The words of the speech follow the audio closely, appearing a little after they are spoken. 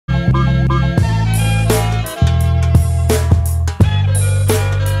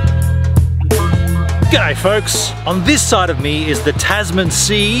G'day folks! On this side of me is the Tasman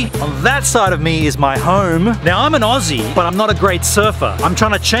Sea. On that side of me is my home. Now I'm an Aussie, but I'm not a great surfer. I'm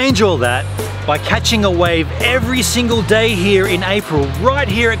trying to change all that by catching a wave every single day here in April, right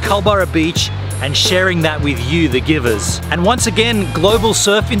here at Culburra Beach, and sharing that with you, the givers. And once again, Global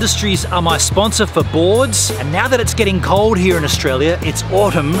Surf Industries are my sponsor for boards. And now that it's getting cold here in Australia, it's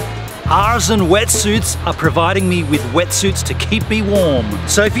autumn, Artisan Wetsuits are providing me with wetsuits to keep me warm.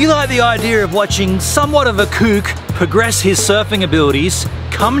 So if you like the idea of watching somewhat of a kook progress his surfing abilities,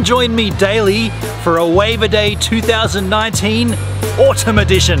 come join me daily for a Wave a Day 2019 Autumn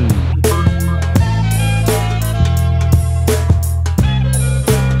Edition.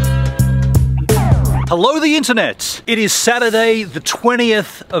 Hello the internet! It is Saturday the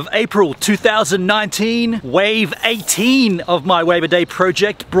 20th of April 2019, Wave 18 of my Wave a Day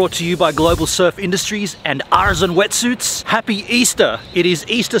project, brought to you by Global Surf Industries and Artisan Wetsuits. Happy Easter! It is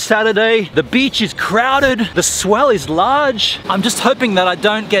Easter Saturday, the beach is crowded, the swell is large. I'm just hoping that I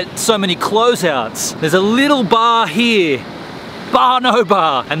don't get so many closeouts. There's a little bar here. Bar no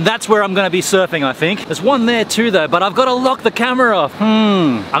bar, and that's where I'm gonna be surfing, I think. There's one there too though, but I've got to lock the camera off.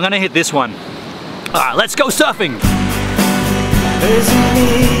 I'm gonna hit this one. Alright, let's go surfing! There's an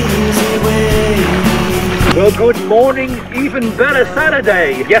easy way. Well, good morning, even better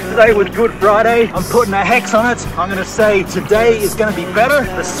Saturday. Yesterday was Good Friday. I'm putting a hex on it. I'm gonna say today is gonna be better.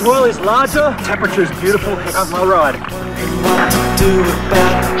 The swell is larger, temperature's beautiful. Here comes my ride. What to do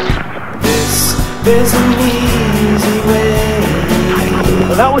about this? There's an easy way.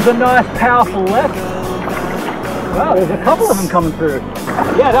 Well, that was a nice, powerful left. Wow, there's a couple of them coming through.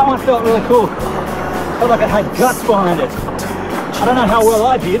 Yeah, that one felt really cool. Felt like it had guts behind it. I don't know how well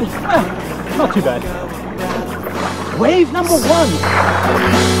I did. Not too bad. Wave number one.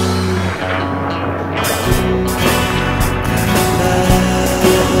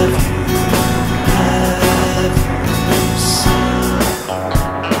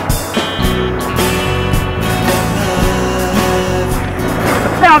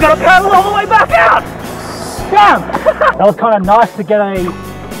 Now I've got to paddle all the way back out. Damn! That was kind of nice to get a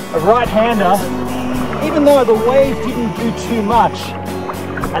right-hander. Even though the wave didn't do too much,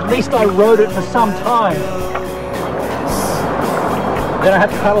 at least I rode it for some time. Then I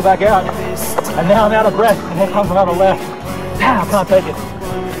had to paddle back out, and now I'm out of breath, and here comes another left. Damn, I can't take it.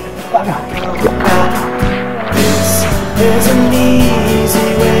 There's an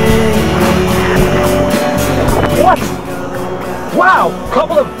easy way. What? Wow,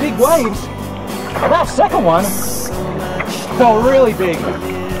 couple of big waves. And that second one felt really big.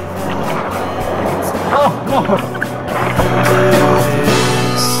 Oh no!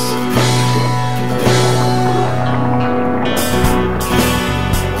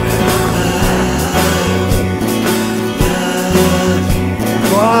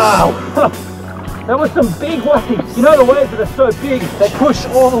 Wow! That was some big waves. You know the waves that are so big, they push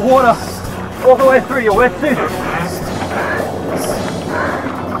all the water all the way through your wetsuit.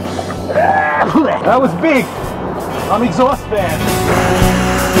 That was big. I'm exhaust fan.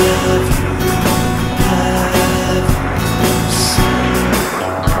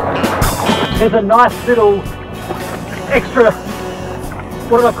 There's a nice little extra,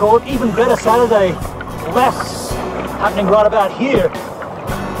 what do I call it, even better Saturday left happening right about here.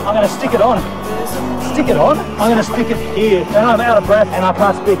 I'm going to stick it on. Stick it on? I'm going to stick it here. And I'm out of breath and I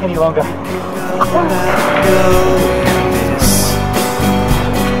can't speak any longer. Got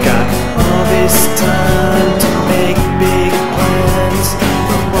all this time to make big plans,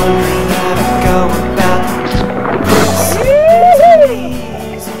 but wondering how to go about.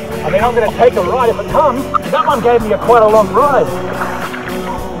 I mean, I'm going to take a ride if it comes. That one gave me quite a long ride.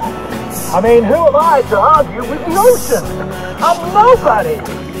 I mean, who am I to argue with the ocean? I'm nobody.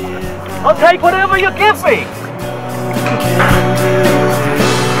 I'll take whatever you give me.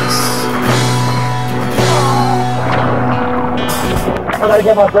 I gotta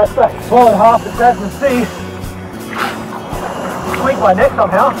get my breath back. Swallowed half the Tasman Sea. Squeak my neck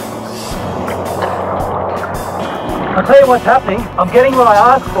somehow. I'll tell you what's happening. I'm getting what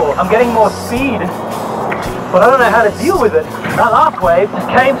I asked for. I'm getting more speed, but I don't know how to deal with it. That last wave just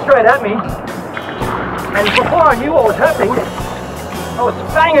came straight at me, and before I knew what was happening, I was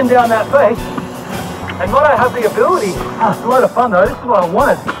banging down that face. And what I have the ability, it's a lot of fun though, this is what I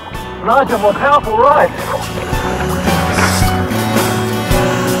wanted. Larger, more powerful ride.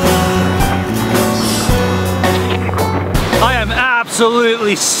 I am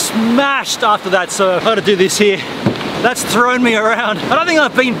absolutely smashed after that surf. I've got to do this here. That's thrown me around. I don't think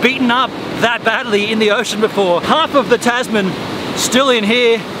I've been beaten up that badly in the ocean before. Half of the Tasman still in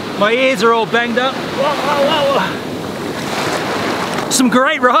here. My ears are all banged up. Whoa, whoa, whoa. Some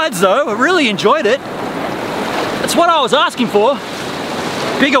great rides though, I really enjoyed it. That's what I was asking for.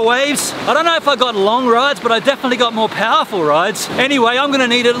 Bigger waves. I don't know if I got long rides, but I definitely got more powerful rides. Anyway, I'm gonna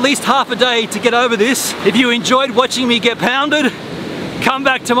need at least half a day to get over this. If you enjoyed watching me get pounded, come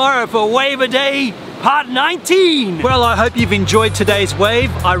back tomorrow for Wave a Day Part 19. Well, I hope you've enjoyed today's wave.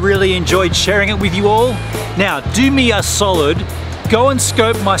 I really enjoyed sharing it with you all. Now, do me a solid. Go and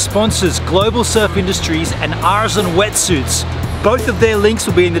scope my sponsors, Global Surf Industries and Artisan Wetsuits. Both of their links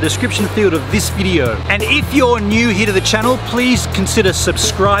will be in the description field of this video. And if you're new here to the channel, please consider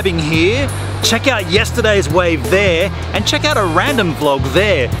subscribing here. Check out yesterday's wave there, and check out a random vlog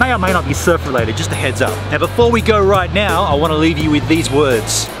there. May or may not be surf related, just a heads up. Now before we go right now, I want to leave you with these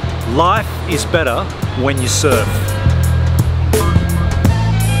words. Life is better when you surf.